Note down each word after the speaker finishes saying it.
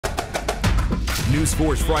News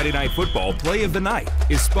 4's Friday Night Football Play of the Night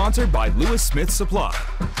is sponsored by Lewis Smith Supply.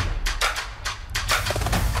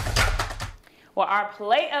 Well, our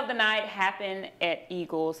play of the night happened at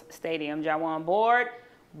Eagles Stadium. Jawan Board,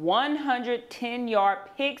 110-yard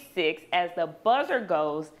pick six as the buzzer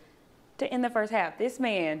goes to end the first half. This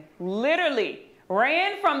man literally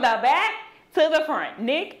ran from the back to the front.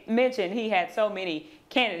 Nick mentioned he had so many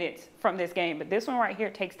candidates from this game, but this one right here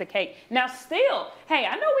takes the cake. Now still, hey,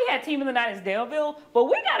 I know we had team of the night as Delville, but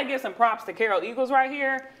we got to give some props to Carroll Eagles right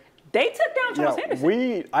here. They took down Charles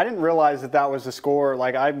Henderson. I didn't realize that was the score.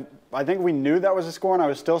 Like I think we knew that was the score, and I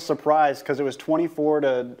was still surprised because it was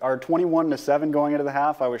 21-7 going into the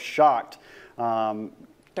half. I was shocked.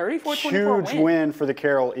 34-24 huge win for the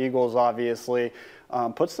Carroll Eagles, obviously.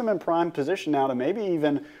 Puts them in prime position now to maybe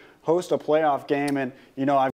even host a playoff game. And, you know,